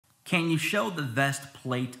Can you show the vest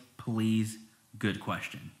plate, please? Good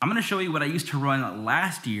question. I'm gonna show you what I used to run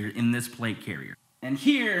last year in this plate carrier. And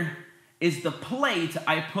here is the plate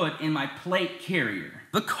I put in my plate carrier.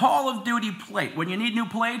 The Call of Duty plate. When you need new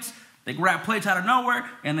plates, they grab plates out of nowhere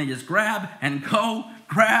and they just grab and go,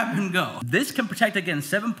 grab and go. This can protect against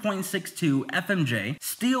 7.62 FMJ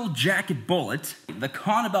steel jacket bullets. The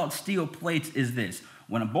con about steel plates is this.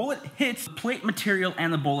 When a bullet hits the plate material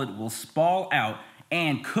and the bullet will spall out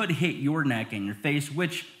and could hit your neck and your face,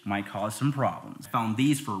 which might cause some problems. I found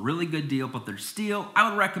these for a really good deal, but they're steel. I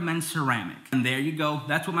would recommend ceramic. And there you go.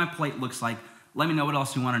 That's what my plate looks like. Let me know what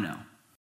else you want to know.